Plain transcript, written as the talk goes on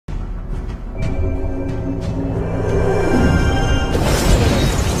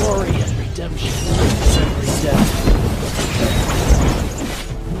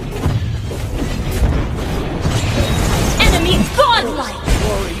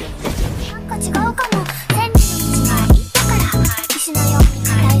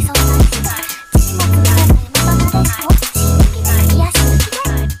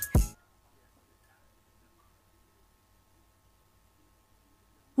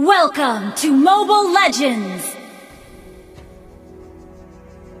Welcome to Mobile Legends!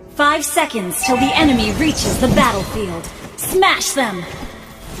 5 seconds till the enemy reaches the battlefield. Smash them!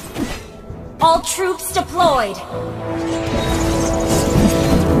 All troops deployed!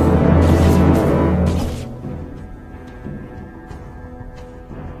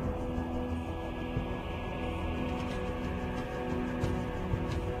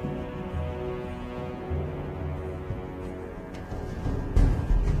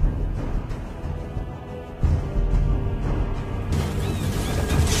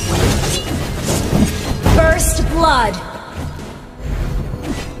 First blood!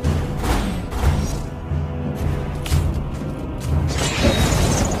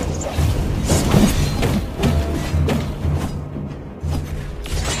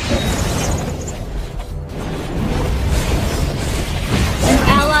 An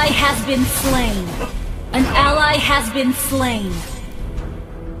ally has been slain. An ally has been slain.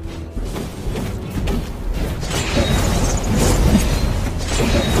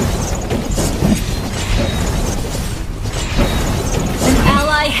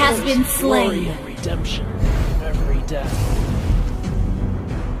 Has been slain. Glory and redemption every day.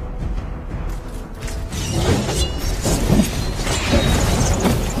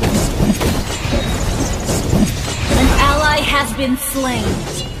 An ally has been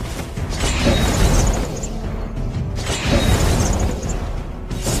slain.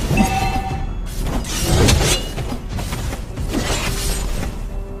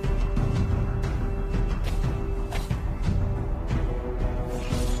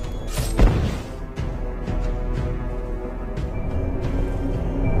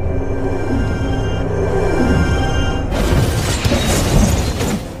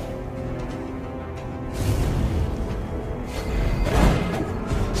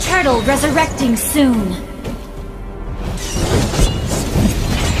 Turtle resurrecting soon.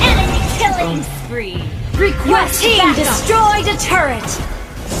 Enemy killing spree. Request your team destroyed a turret.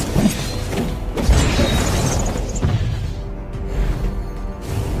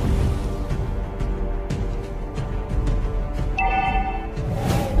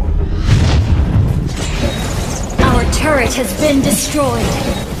 Our turret has been destroyed.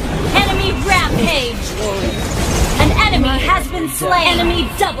 Enemy rampage. An enemy has been slain! Enemy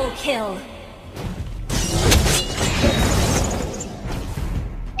double kill!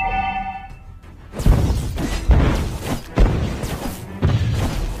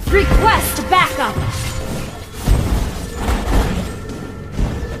 Request backup!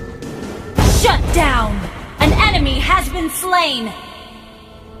 Shut down! An enemy has been slain!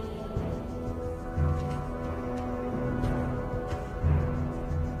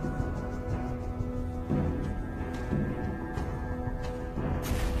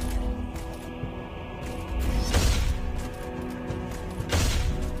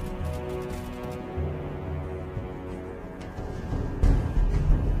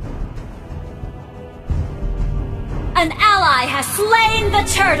 An ally has slain the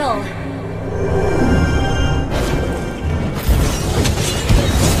turtle!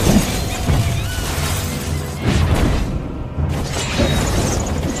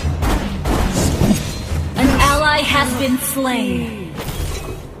 An ally has been slain.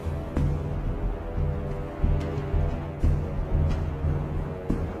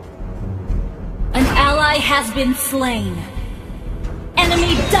 An ally has been slain.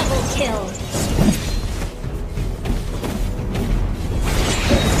 Enemy double kill!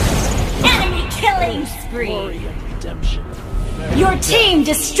 Killing spree. Glory and redemption. Your team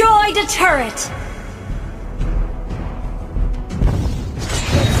destroyed a turret.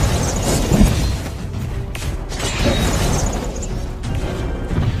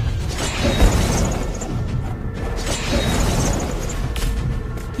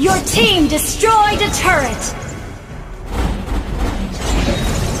 Your team destroyed a turret.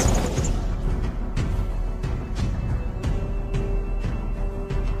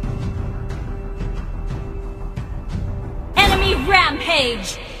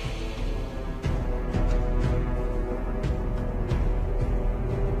 Rampage!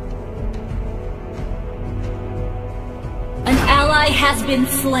 An ally has been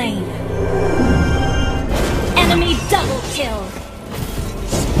slain. Enemy double kill.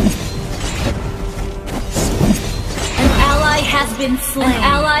 An ally has been slain. An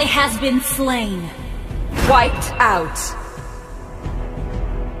ally has been slain. Wiped out.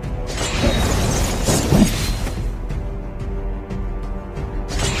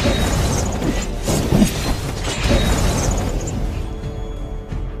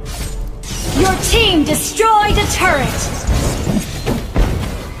 Your team destroyed a turret!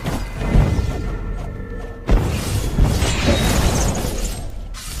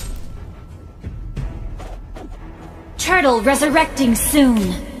 Turtle resurrecting soon.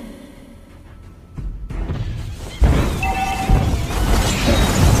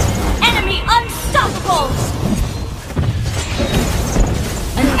 Enemy unstoppable!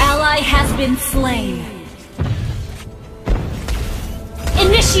 An ally has been slain.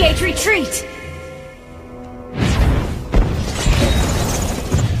 Initiate retreat!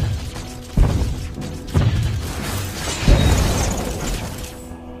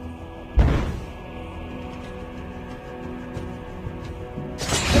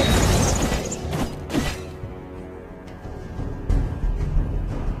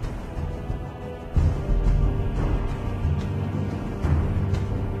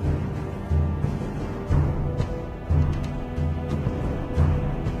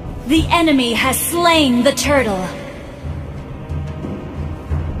 The enemy has slain the turtle.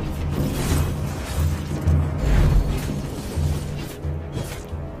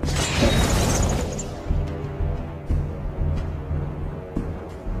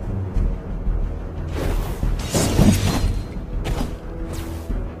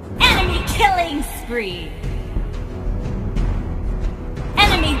 Enemy killing spree.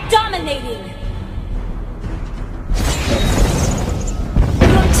 Enemy dominating.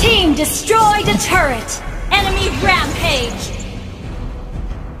 Team destroyed a turret! Enemy rampage!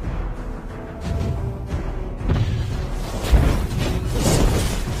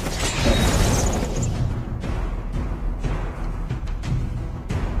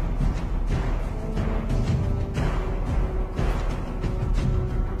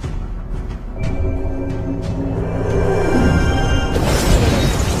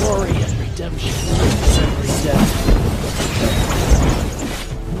 Glory and redemption brings every death.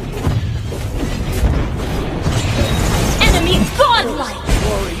 Godlike!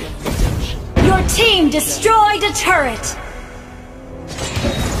 Glory and redemption. Your team destroyed a turret!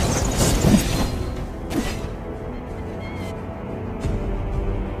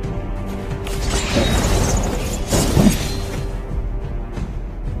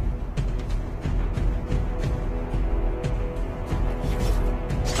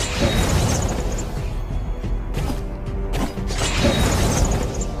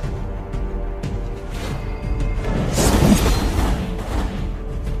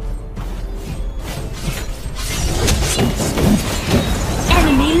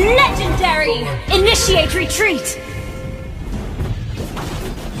 Initiate retreat!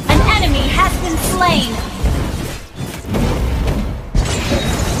 An enemy has been slain!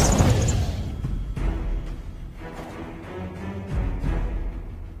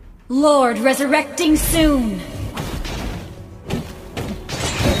 Lord resurrecting soon!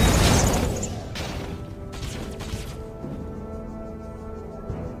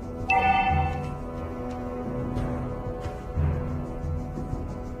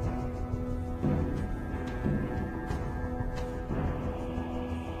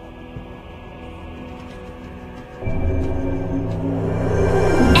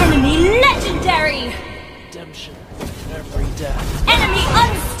 Redemption, every death. Enemy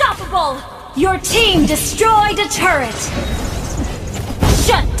unstoppable! Your team destroyed a turret!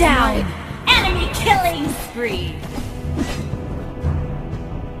 Shut down! Enemy killing spree!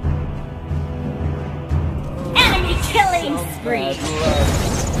 Enemy killing spree!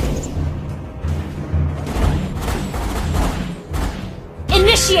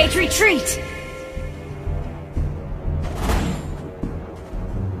 Initiate retreat!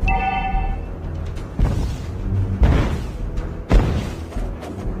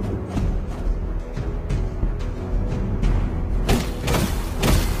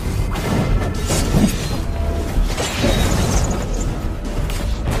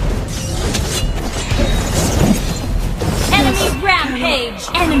 Rampage!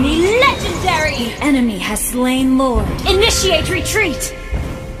 Enemy legendary! The enemy has slain Lord. Initiate retreat!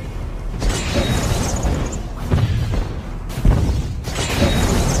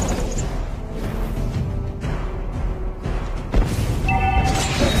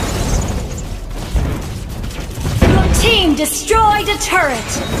 Your team destroyed a turret!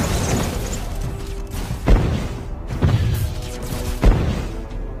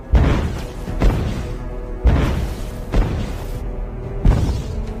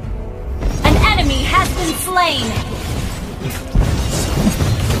 Slain!